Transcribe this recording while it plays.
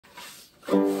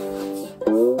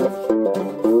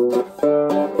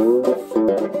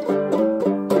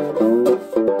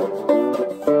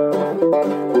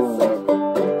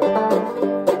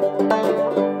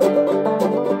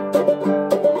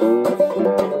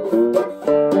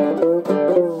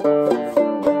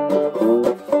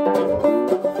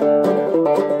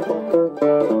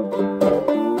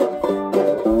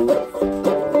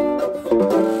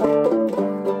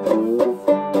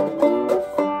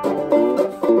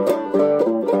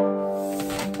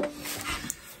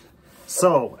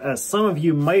So, as some of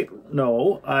you might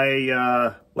know,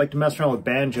 I like to mess around with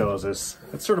banjos. It's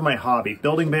sort of my hobby.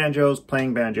 Building banjos,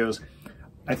 playing banjos.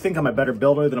 I think I'm a better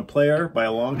builder than a player by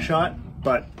a long shot,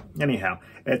 but anyhow,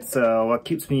 it's what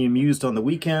keeps me amused on the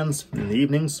weekends and the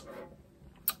evenings.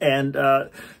 And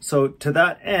so to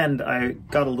that end, I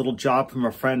got a little job from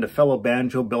a friend, a fellow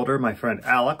banjo builder, my friend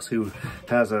Alex, who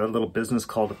has a little business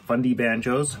called Fundy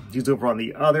Banjos. He's over on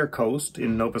the other coast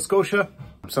in Nova Scotia.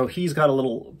 So he's got a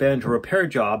little banjo repair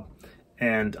job,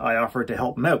 and I offered to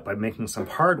help him out by making some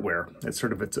hardware. It's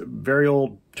a very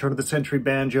old turn-of-the-century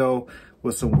banjo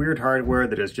with some weird hardware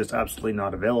that is just absolutely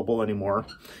not available anymore.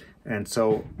 And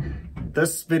so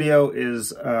this video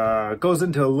is goes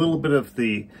into a little bit of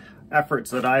the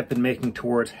efforts that I've been making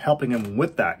towards helping him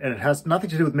with that. And it has nothing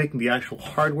to do with making the actual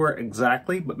hardware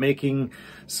exactly, but making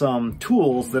some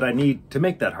tools that I need to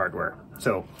make that hardware.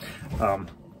 So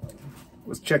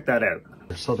let's check that out.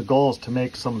 So the goal is to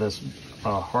make some of this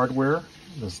hardware.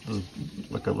 This is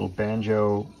like a little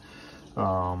banjo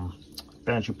pot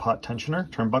tensioner,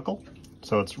 turnbuckle.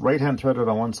 So it's right hand threaded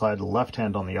on one side, left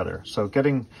hand on the other. So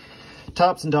getting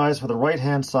tops and dies for the right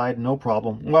hand side, no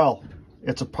problem. Well,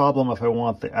 it's a problem if I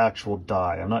want the actual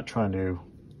die. I'm not trying to,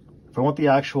 if I want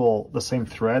the same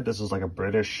thread, this is like a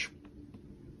British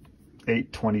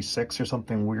 826 or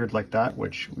something weird like that,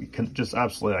 which we can just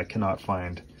absolutely, I cannot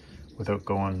find without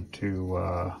going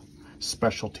to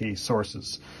specialty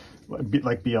sources,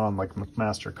 like beyond like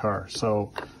McMaster Car.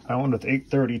 So I went with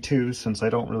 832 since I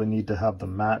don't really need to have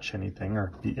them match anything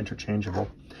or be interchangeable.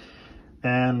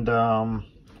 And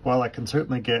while I can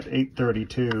certainly get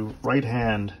 832 right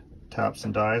hand taps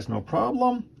and dies, no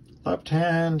problem. Left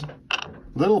hand, a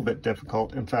little bit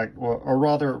difficult. In fact, or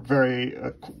rather very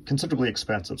considerably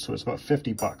expensive. So it's about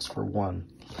 50 bucks for one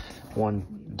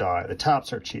die. The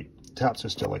taps are cheap. Taps are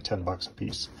still like 10 bucks a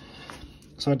piece.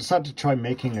 So I decided to try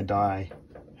making a die.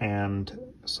 And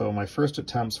so my first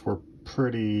attempts were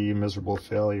pretty miserable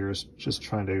failures, just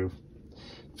trying to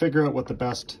figure out what the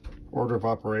best order of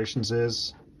operations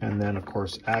is. And then of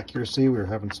course, accuracy. We were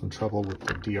having some trouble with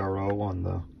the DRO on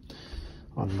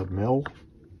the mill.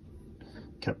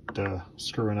 Kept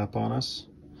screwing up on us.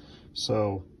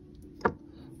 So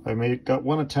I got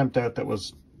one attempt out that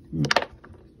was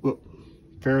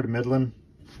fair to middling.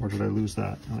 Or did I lose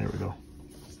that? Oh, there we go.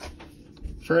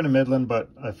 Fair to middling, but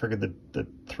I figured the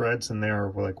threads in there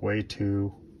were like way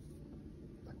too,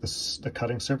 like the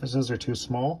cutting surfaces are too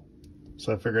small.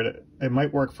 So I figured it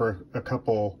might work for a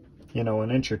couple, an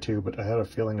inch or two, but I had a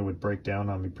feeling it would break down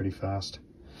on me pretty fast.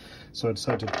 So I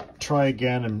decided to try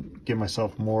again and give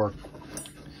myself more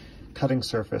cutting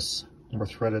surface, more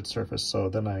threaded surface. So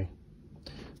then I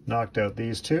knocked out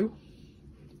these two.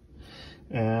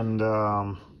 And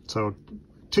so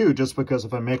two, just because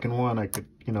if I'm making one, I could,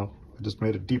 I just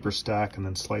made a deeper stack and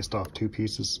then sliced off two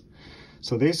pieces.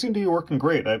 So they seem to be working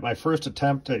great. My first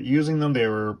attempt at using them, they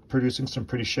were producing some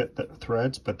pretty shit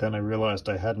threads, but then I realized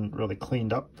I hadn't really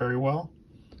cleaned up very well.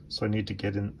 So I had to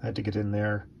get in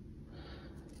there.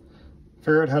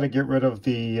 Figured out how to get rid of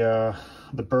the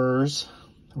burrs,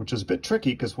 which is a bit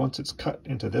tricky because once it's cut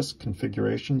into this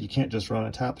configuration, you can't just run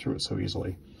a tap through it so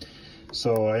easily.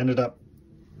 So I ended up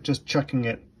just chucking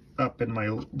it up in my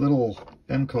little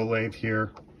Emco lathe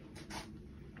here,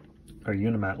 or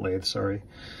Unimat lathe, sorry,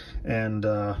 and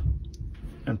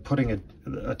putting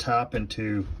a tap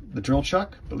into the drill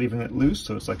chuck, but leaving it loose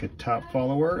so it's like a tap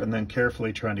follower, and then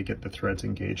carefully trying to get the threads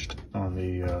engaged on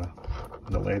the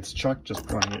lathe chuck,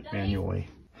 just running it manually.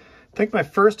 I think my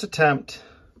first attempt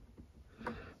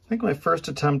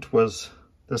was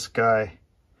this guy,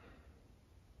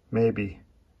 maybe,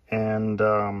 and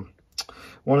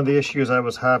one of the issues I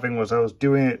was having was I was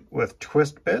doing it with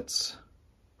twist bits,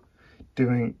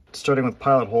 starting with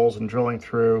pilot holes and drilling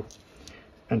through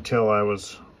until I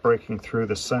was breaking through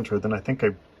the center. Then I think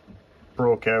I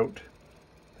broke out.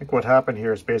 I think what happened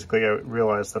here is basically I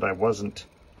realized that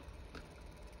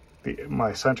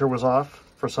my center was off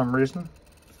for some reason.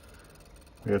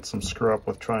 We had some screw up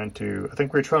with I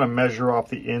think we were trying to measure off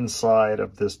the inside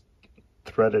of this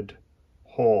threaded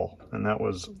hole, and that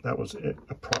was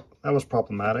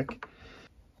problematic.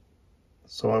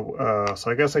 So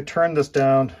I guess I turned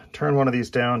one of these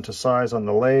down to size on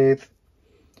the lathe,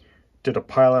 did a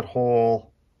pilot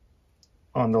hole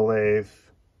on the lathe.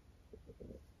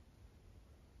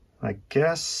 I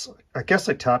guess I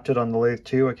tapped it on the lathe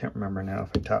too. I can't remember now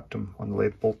if I tapped them on the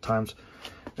lathe both times.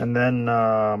 And then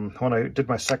when I did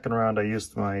my second round, I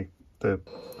used the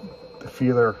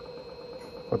feeler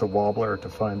or the wobbler to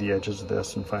find the edges of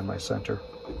this and find my center.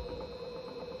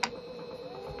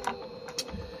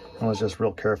 I was just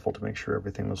real careful to make sure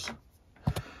everything was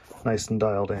nice and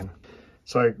dialed in.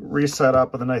 So I reset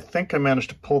up, and then I think I managed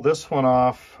to pull this one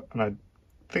off, and I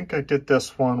think I did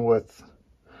this one with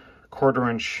 1/4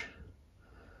 inch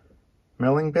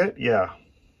milling bit. Yeah,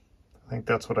 I think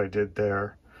that's what I did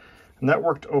there. And that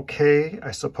worked okay,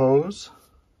 I suppose.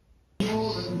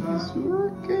 It's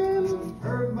working.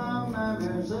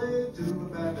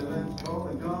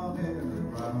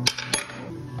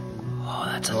 Oh,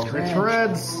 that's a Those thread. are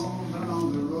threads.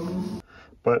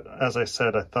 But as I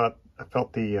said, I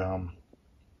felt the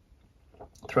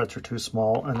threads were too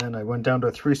small, and then I went down to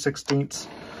a 3/16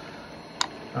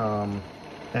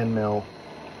 end mill.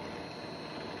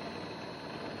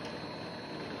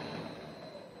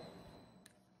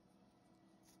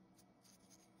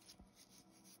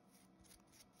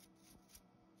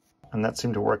 And that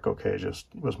seemed to work okay. Just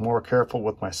was more careful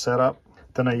with my setup.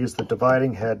 Then I used the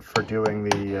dividing head for doing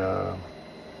the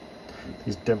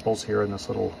these dimples here in this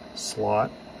little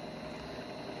slot.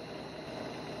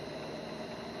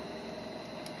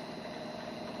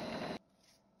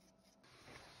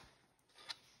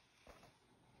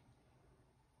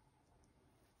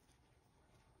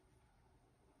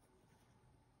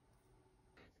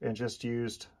 And just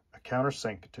used a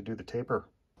countersink to do the taper.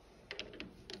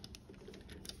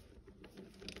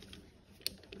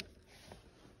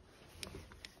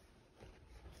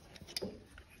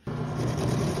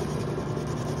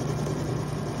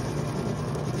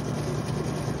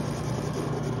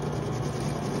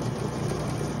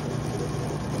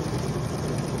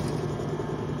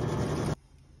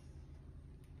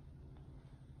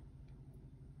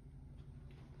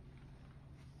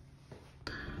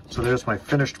 So there's my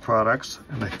finished products,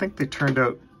 and I think they turned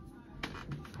out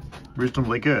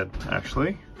reasonably good,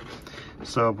 actually.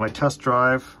 So my test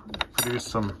drive produced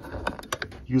some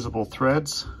usable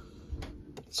threads.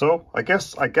 So I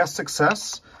guess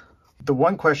success. The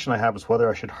one question I have is whether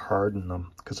I should harden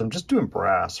them, because I'm just doing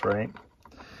brass, right?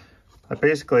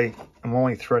 I'm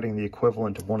only threading the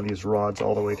equivalent of one of these rods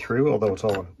all the way through, although it's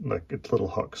all like it's little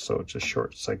hooks, so it's just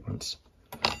short segments.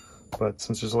 But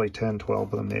since there's only 10,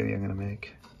 12 of them, maybe I'm gonna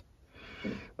make.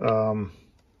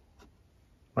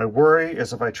 My worry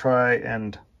is if I try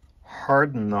and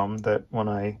harden them, that when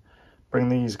I bring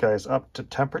these guys up to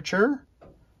temperature,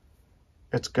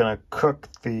 it's gonna cook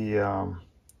the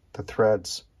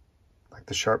threads, like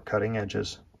the sharp cutting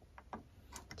edges.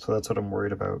 So that's what I'm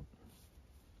worried about.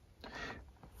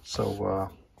 So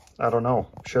I don't know.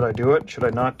 Should I do it? Should I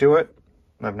not do it?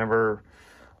 I've never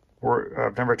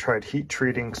tried heat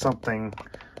treating something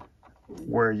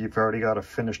where you've already got a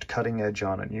finished cutting edge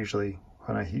on it. Usually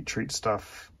when I heat treat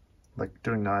stuff, like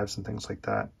doing knives and things like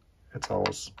that, it's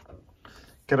always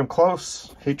get them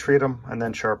close, heat treat them, and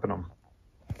then sharpen them.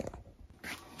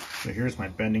 So here's my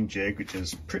bending jig, which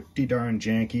is pretty darn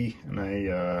janky, and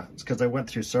it's because I went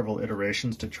through several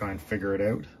iterations to try and figure it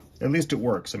out. At least it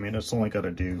works. I mean, it's only got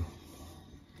to do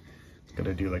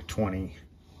like 20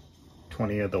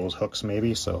 of those hooks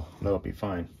maybe, so that'll be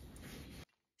fine.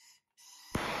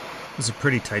 It's a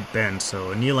pretty tight bend,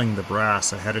 so annealing the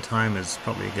brass ahead of time is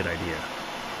probably a good idea.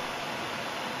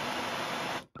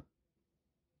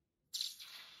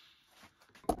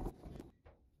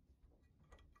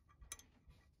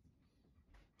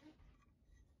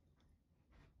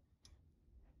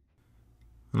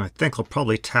 And I think I'll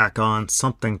probably tack on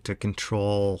something to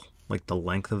control like the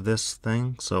length of this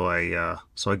thing, so I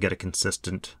get a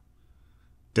consistent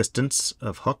distance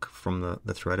of hook from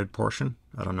the threaded portion.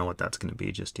 I don't know what that's going to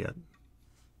be just yet.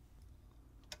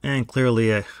 And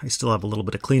clearly I still have a little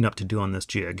bit of cleanup to do on this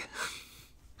jig.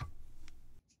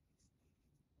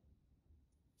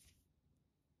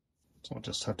 So I'll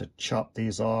just have to chop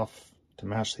these off to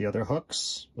match the other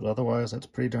hooks, but otherwise that's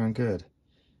pretty darn good.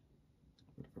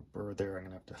 Bit of a burr there. I'm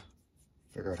going to have to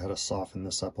figure out how to soften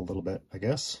this up a little bit, I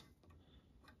guess.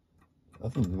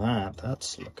 Other than that,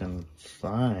 that's looking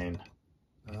fine.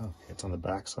 Oh, it's on the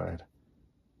back side.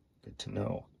 Good to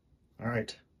know. All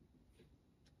right.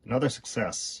 Another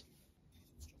success.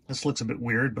 This looks a bit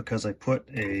weird because I put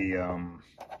I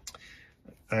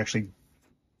actually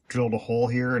drilled a hole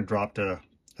here and dropped a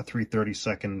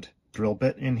 3/32 drill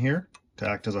bit in here to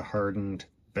act as a hardened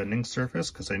bending surface,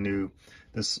 because I knew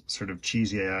this sort of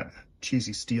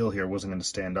cheesy steel here wasn't going to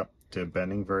stand up to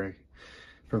bending for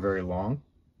very long.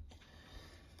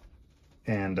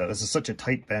 And this is such a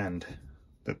tight bend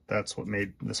that's what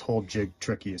made this whole jig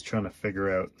tricky, is trying to figure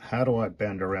out how do I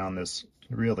bend around this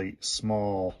really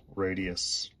small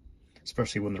radius,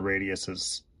 especially when the radius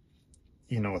is,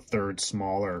 you know, a third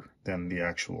smaller than the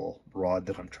actual rod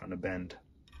that I'm trying to bend.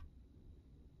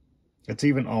 It's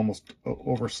even almost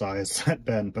oversized, that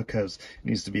bend, because it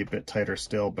needs to be a bit tighter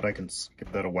still, but I can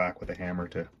give that a whack with a hammer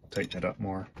to tighten it up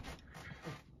more.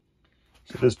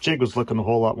 So this jig was looking a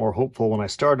whole lot more hopeful when I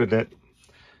started it,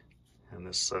 and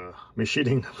this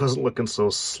machining wasn't looking so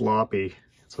sloppy.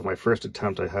 So my first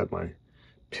attempt, I had my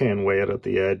pin way out at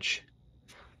the edge.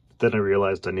 Then I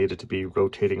realized I needed to be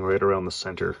rotating right around the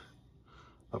center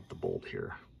of the bolt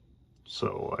here.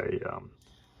 So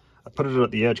I put it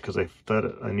at the edge because I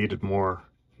thought I needed more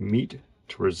meat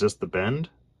to resist the bend.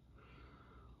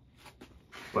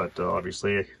 But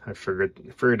obviously I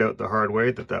figured out the hard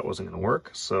way that that wasn't going to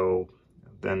work. So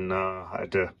then I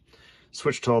had to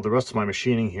switch to all the rest of my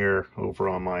machining here over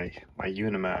on my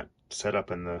Unimat set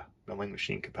up in the milling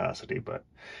machine capacity. But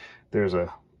there's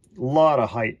a lot of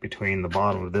height between the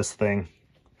bottom of this thing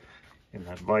and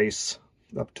that vise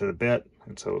up to the bit,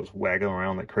 and so it was waggling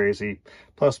around like crazy.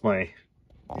 Plus the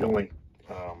only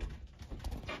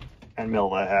end mill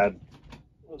that I had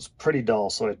was pretty dull,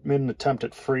 so I made an attempt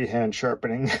at freehand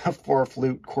sharpening a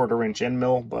 4-flute 1/4-inch end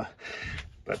mill, but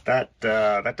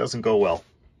that doesn't go well.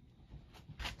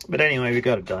 But anyway, we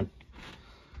got it done.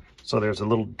 So there's a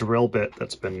little drill bit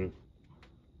that's been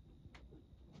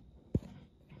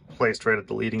placed right at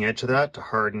the leading edge of that to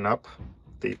harden up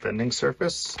the bending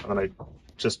surface, and I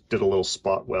just did a little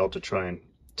spot weld to try and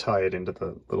tie it into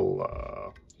the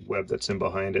little web that's in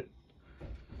behind it.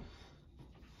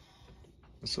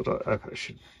 So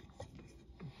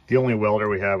the only welder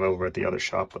we have over at the other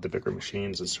shop with the bigger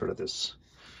machines is sort of this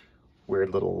weird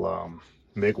little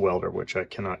MIG welder, which I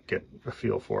cannot get a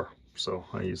feel for, so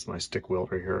I use my stick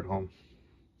welder here at home.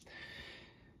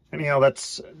 Anyhow,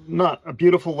 that's not a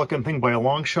beautiful looking thing by a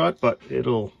long shot, but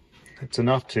it's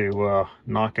enough to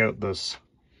knock out these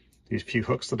few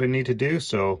hooks that I need to do,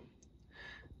 so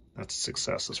that's a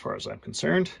success as far as I'm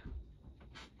concerned.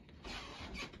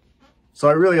 So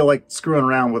I really like screwing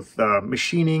around with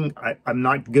machining. I'm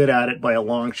not good at it by a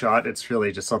long shot. It's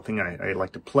really just something I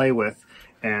like to play with.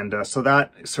 And so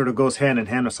that sort of goes hand in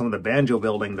hand with some of the banjo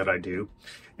building that I do.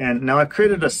 And now I've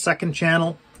created a second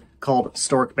channel called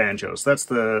Stork Banjos. That's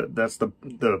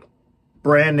the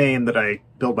brand name that I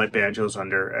build my banjos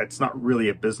under. It's not really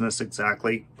a business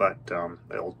exactly, but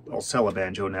I'll sell a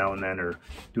banjo now and then, or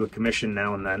do a commission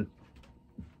now and then.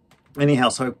 Anyhow,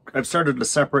 so I've started a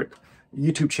separate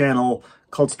YouTube channel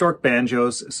called Stork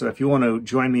Banjos. So if you want to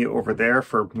join me over there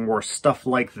for more stuff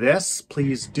like this,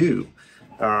 please do.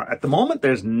 At the moment,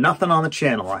 there's nothing on the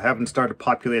channel. I haven't started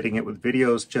populating it with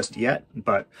videos just yet,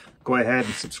 but go ahead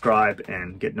and subscribe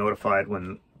and get notified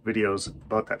when videos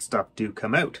about that stuff do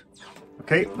come out.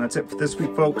 Okay, that's it for this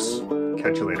week, folks.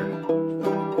 Catch you later.